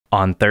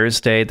On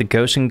Thursday, the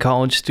Goshen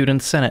College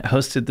Student Senate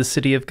hosted the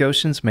City of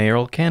Goshen's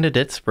mayoral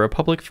candidates for a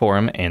public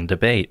forum and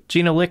debate.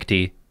 Gina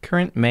Leichty,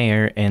 current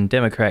mayor and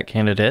Democrat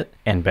candidate,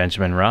 and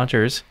Benjamin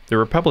Rogers, the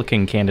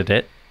Republican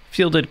candidate,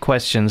 fielded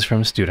questions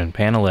from student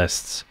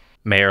panelists.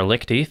 Mayor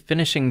Leichty,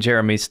 finishing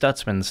Jeremy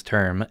Stutsman's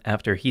term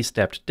after he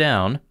stepped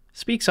down,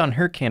 speaks on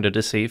her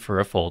candidacy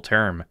for a full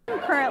term. I'm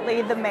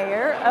currently the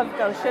mayor of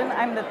Goshen.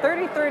 I'm the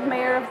 33rd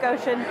mayor of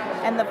Goshen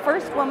and the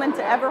first woman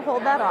to ever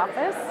hold that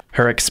office.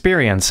 Her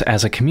experience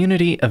as a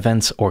community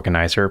events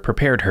organizer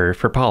prepared her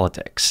for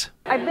politics.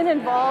 I've been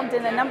involved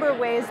in a number of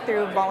ways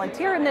through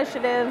volunteer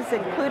initiatives,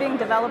 including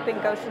developing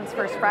Goshen's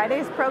First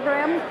Fridays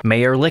program.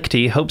 Mayor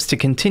Leichty hopes to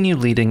continue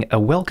leading a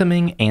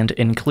welcoming and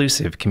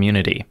inclusive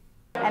community.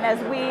 And as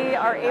we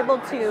are able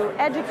to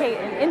educate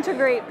and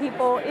integrate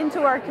people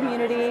into our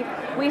community,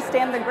 we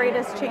stand the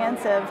greatest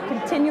chance of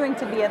continuing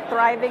to be a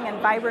thriving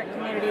and vibrant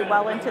community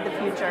well into the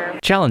future.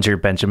 Challenger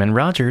Benjamin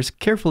Rogers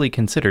carefully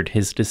considered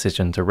his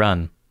decision to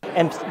run.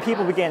 And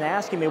people began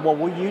asking me, well,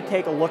 will you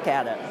take a look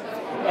at it?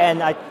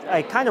 And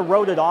I kind of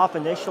wrote it off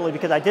initially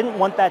because I didn't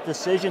want that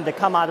decision to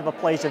come out of a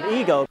place of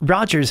ego.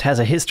 Rogers has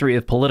a history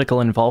of political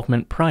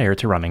involvement prior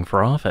to running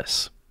for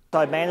office. So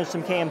I managed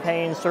some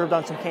campaigns, served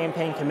on some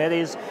campaign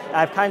committees.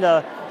 I've kind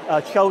of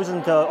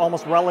chosen to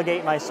almost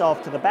relegate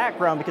myself to the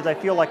background because I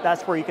feel like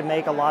that's where you can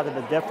make a lot of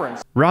the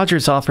difference.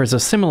 Rogers offers a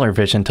similar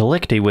vision to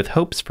Leichty with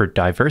hopes for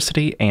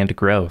diversity and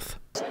growth.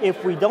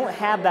 If we don't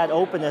have that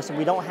openness and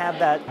we don't have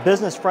that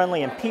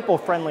business-friendly and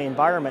people-friendly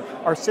environment,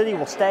 our city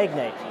will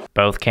stagnate.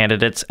 Both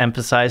candidates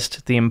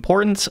emphasized the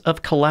importance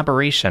of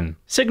collaboration,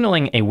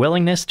 signaling a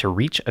willingness to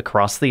reach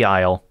across the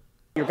aisle.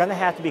 You're going to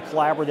have to be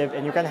collaborative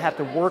and you're going to have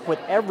to work with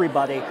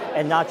everybody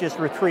and not just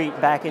retreat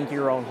back into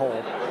your own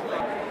hole.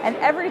 And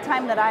every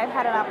time that I've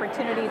had an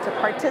opportunity to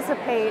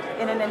participate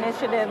in an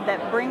initiative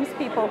that brings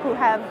people who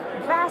have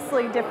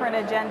vastly different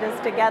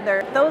agendas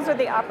together, those are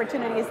the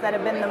opportunities that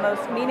have been the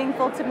most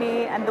meaningful to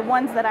me and the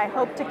ones that I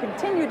hope to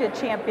continue to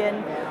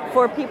champion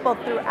for people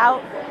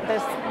throughout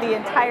the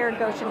entire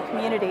Goshen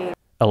community.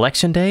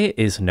 Election Day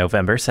is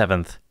November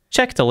 7th.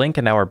 Check the link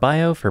in our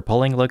bio for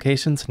polling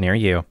locations near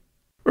you.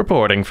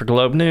 Reporting for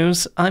Globe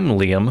News, I'm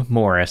Liam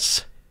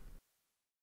Morris.